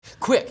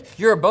Quick,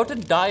 you're about to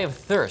die of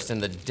thirst in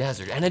the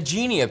desert and a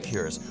genie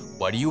appears.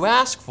 What do you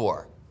ask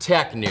for?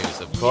 Tech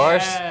news, of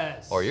course.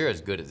 Yes. Or you're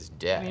as good as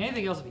dead. I mean,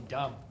 anything else would be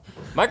dumb.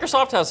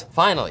 Microsoft has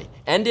finally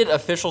ended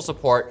official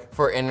support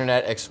for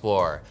Internet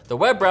Explorer, the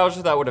web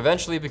browser that would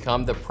eventually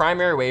become the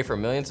primary way for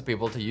millions of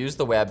people to use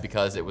the web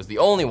because it was the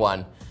only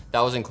one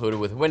that was included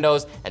with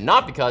Windows and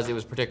not because it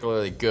was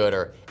particularly good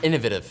or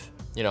innovative,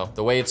 you know,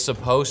 the way it's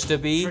supposed to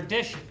be.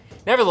 Tradition.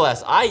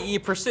 Nevertheless, IE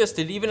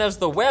persisted even as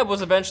the web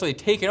was eventually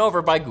taken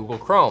over by Google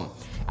Chrome,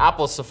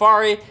 Apple's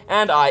Safari,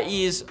 and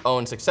IE's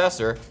own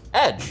successor,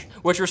 Edge,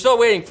 which we're still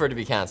waiting for to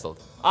be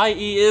canceled.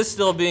 IE is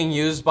still being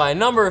used by a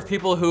number of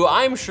people who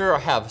I'm sure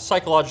have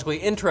psychologically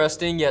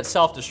interesting yet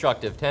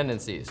self-destructive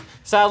tendencies.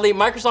 Sadly,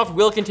 Microsoft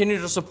will continue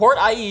to support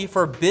IE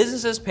for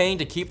businesses paying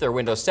to keep their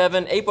Windows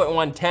 7,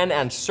 8.1, 10,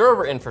 and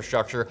server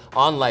infrastructure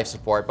on life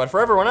support, but for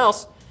everyone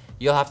else,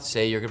 you'll have to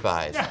say your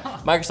goodbyes.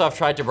 Microsoft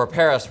tried to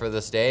prepare us for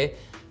this day,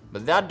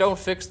 but that don't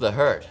fix the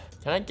hurt.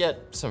 Can I get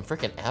some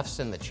freaking Fs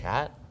in the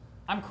chat?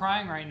 I'm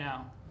crying right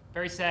now.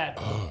 Very sad.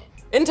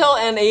 Intel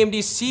and AMD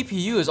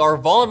CPUs are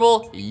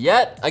vulnerable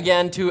yet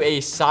again to a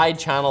side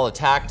channel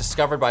attack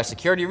discovered by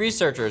security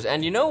researchers.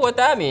 And you know what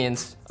that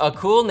means? A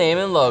cool name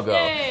and logo.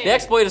 Yay. The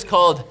exploit is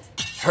called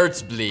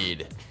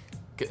Hertzbleed.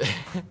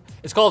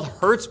 It's called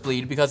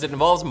Hertzbleed because it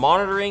involves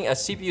monitoring a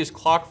CPU's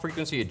clock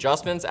frequency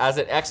adjustments as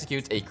it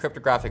executes a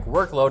cryptographic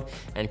workload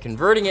and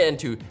converting it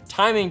into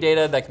timing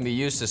data that can be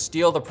used to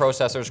steal the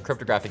processor's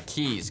cryptographic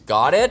keys.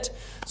 Got it?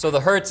 So the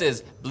Hertz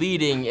is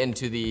bleeding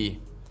into the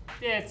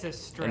It's a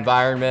stretch.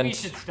 environment. We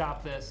should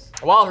stop this.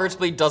 While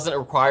Hertzbleed doesn't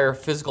require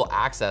physical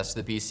access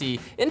to the PC,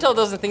 Intel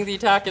doesn't think the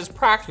attack is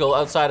practical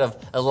outside of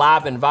a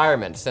lab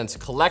environment, since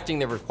collecting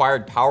the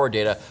required power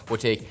data would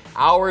take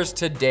hours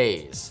to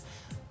days.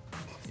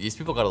 These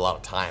people got a lot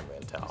of time,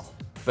 Intel.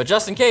 But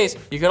just in case,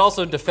 you could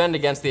also defend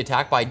against the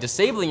attack by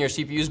disabling your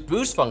CPU's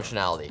boost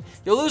functionality.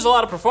 You'll lose a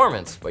lot of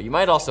performance, but you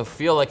might also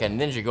feel like a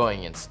ninja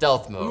going in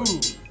stealth mode.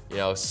 Ooh. You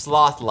know,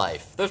 sloth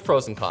life. There's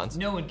pros and cons.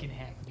 No one can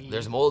hack me.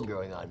 There's mold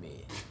growing on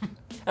me.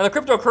 And the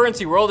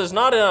cryptocurrency world is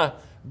not in a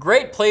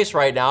great place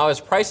right now as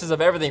prices of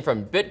everything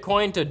from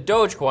Bitcoin to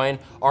Dogecoin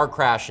are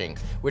crashing,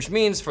 which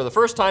means for the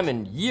first time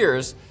in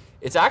years,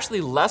 it's actually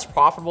less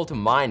profitable to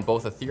mine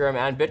both Ethereum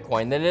and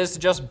Bitcoin than it is to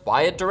just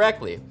buy it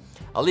directly,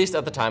 at least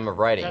at the time of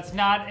writing. That's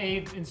not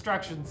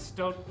instructions.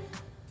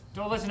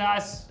 Don't listen to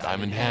us.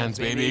 Diamond hands,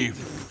 baby.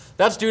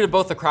 That's due to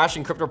both the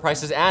crashing crypto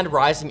prices and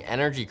rising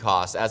energy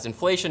costs, as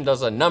inflation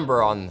does a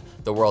number on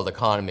the world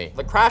economy.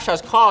 The crash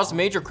has caused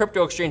major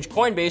crypto exchange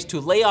Coinbase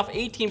to lay off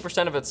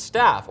 18% of its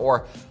staff,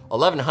 or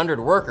 1,100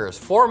 workers,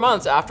 4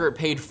 months after it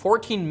paid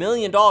 $14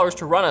 million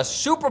to run a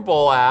Super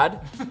Bowl ad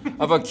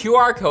of a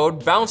QR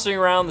code bouncing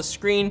around the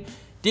screen,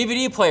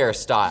 DVD player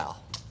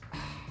style.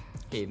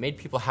 Hey, it made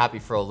people happy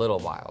for a little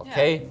while,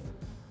 okay? Yeah.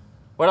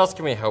 What else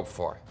can we hope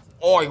for?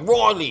 Oi,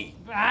 Riley!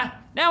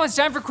 Now it's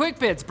time for Quick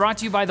Bits, brought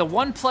to you by the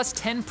OnePlus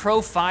 10 Pro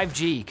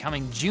 5G,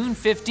 coming June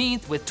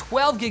 15th with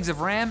 12 gigs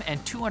of RAM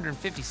and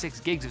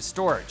 256 gigs of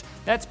storage.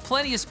 That's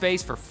plenty of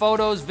space for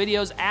photos,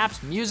 videos,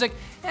 apps, music,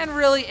 and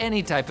really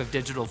any type of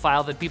digital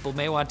file that people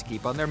may want to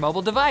keep on their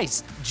mobile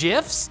device.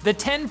 GIFs? The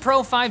 10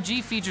 Pro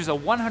 5G features a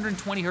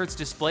 120Hz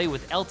display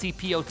with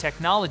LTPO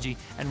technology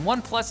and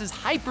OnePlus's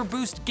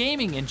HyperBoost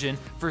gaming engine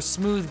for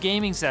smooth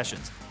gaming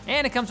sessions.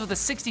 And it comes with a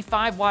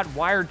 65-watt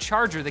wired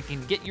charger that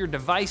can get your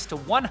device to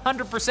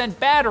 100%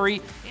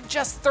 battery in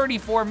just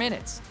 34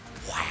 minutes.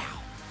 Wow.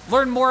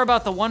 Learn more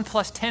about the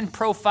OnePlus 10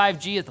 Pro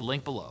 5G at the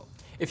link below.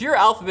 If your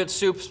alphabet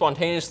soup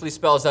spontaneously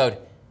spells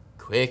out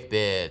Quick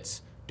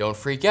Bits, don't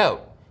freak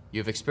out.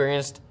 You've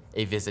experienced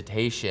a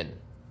visitation.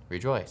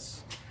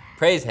 Rejoice.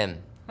 Praise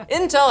him.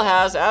 Intel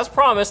has, as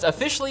promised,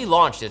 officially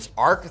launched its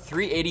Arc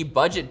 380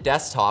 budget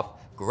desktop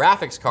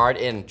graphics card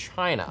in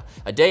China,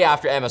 a day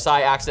after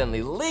MSI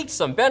accidentally leaked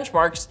some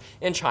benchmarks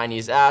in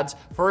Chinese ads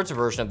for its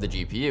version of the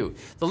GPU.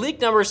 The leak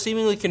numbers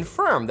seemingly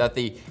confirm that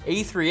the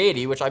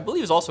A380, which I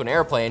believe is also an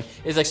airplane,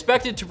 is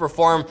expected to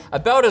perform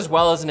about as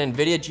well as an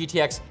NVIDIA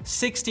GTX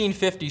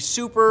 1650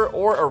 Super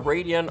or a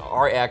Radeon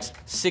RX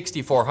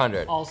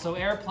 6400. Also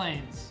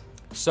airplanes.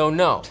 So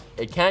no,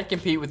 it can't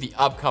compete with the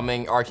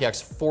upcoming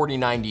RTX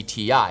 4090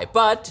 Ti,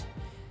 but,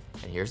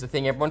 and here's the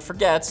thing everyone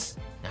forgets,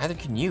 neither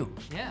can you.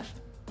 Yeah.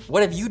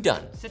 What have you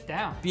done? Sit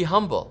down. Be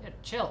humble. Yeah,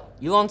 chill.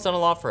 Elon's done a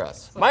lot for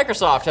us.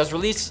 Microsoft has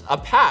released a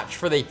patch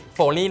for the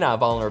Folina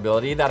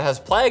vulnerability that has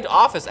plagued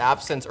Office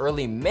apps since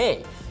early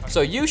May.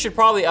 So you should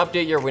probably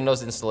update your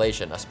Windows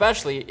installation,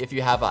 especially if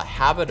you have a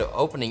habit of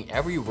opening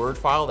every Word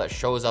file that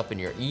shows up in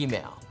your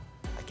email.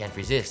 I can't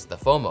resist the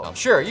FOMO.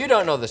 Sure, you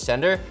don't know the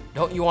sender.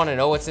 Don't you want to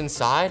know what's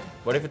inside?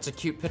 What if it's a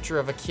cute picture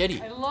of a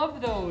kitty? I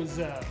love those.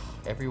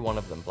 Every one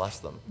of them, bless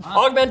them.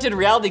 Augmented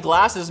reality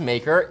glasses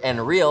maker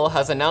Nreal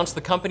has announced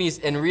the company's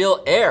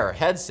Nreal Air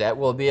headset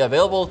will be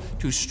available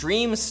to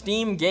stream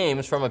Steam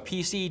games from a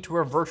PC to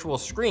a virtual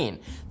screen.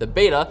 The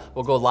beta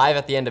will go live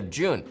at the end of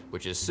June,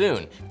 which is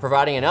soon,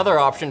 providing another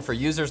option for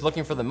users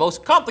looking for the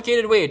most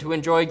complicated way to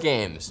enjoy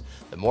games.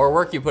 The more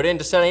work you put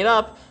into setting it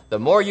up, the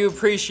more you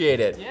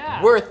appreciate it.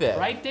 Yeah. Worth it.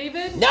 Right,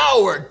 David?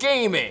 Now we're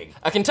gaming!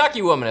 A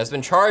Kentucky woman has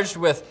been charged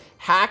with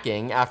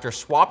hacking after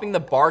swapping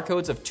the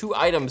barcodes of 2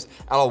 items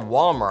at a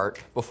Walmart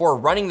before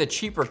running the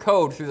cheaper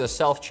code through the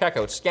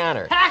self-checkout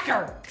scanner.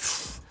 Hacker!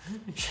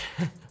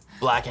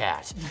 Black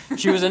hat.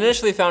 She was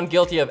initially found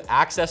guilty of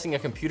accessing a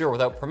computer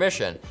without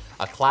permission,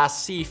 a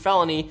Class C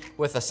felony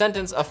with a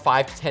sentence of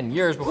 5 to 10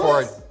 years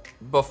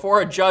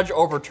before a judge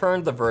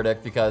overturned the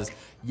verdict because,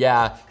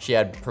 yeah, she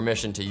had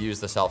permission to use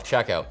the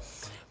self-checkout.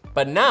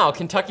 But now,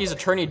 Kentucky's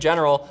Attorney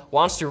General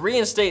wants to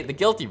reinstate the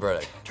guilty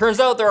verdict. Turns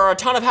out there are a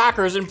ton of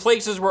hackers in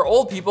places where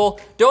old people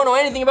don't know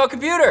anything about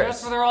computers.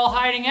 That's where they're all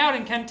hiding out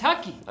in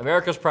Kentucky.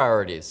 America's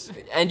priorities.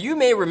 And you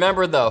may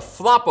remember the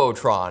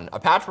Flopotron, a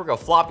patchwork of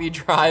floppy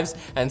drives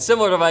and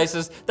similar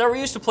devices that were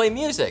used to play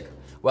music.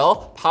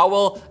 Well,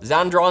 Paweł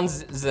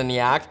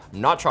Zandroniak,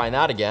 I'm not trying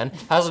that again,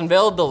 has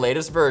unveiled the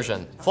latest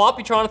version,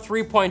 Floppytron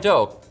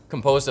 3.0,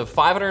 composed of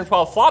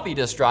 512 floppy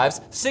disk drives,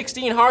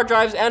 16 hard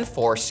drives, and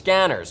 4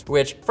 scanners,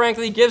 which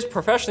frankly gives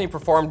professionally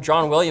performed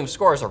John Williams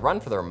scores a run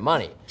for their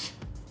money.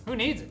 Who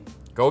needs it?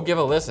 Go give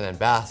a listen and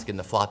bask in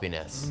the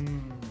floppiness.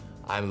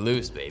 I'm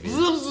loose, baby.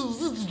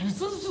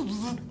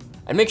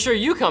 And make sure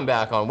you come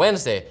back on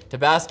Wednesday to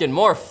bask in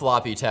more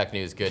floppy tech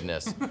news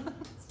goodness.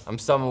 I'm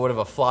somewhat of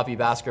a floppy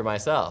basker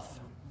myself.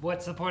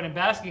 What's the point in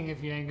basking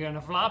if you ain't gonna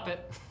flop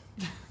it?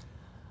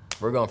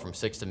 We're going from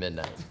 6 to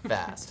midnight,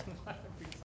 fast.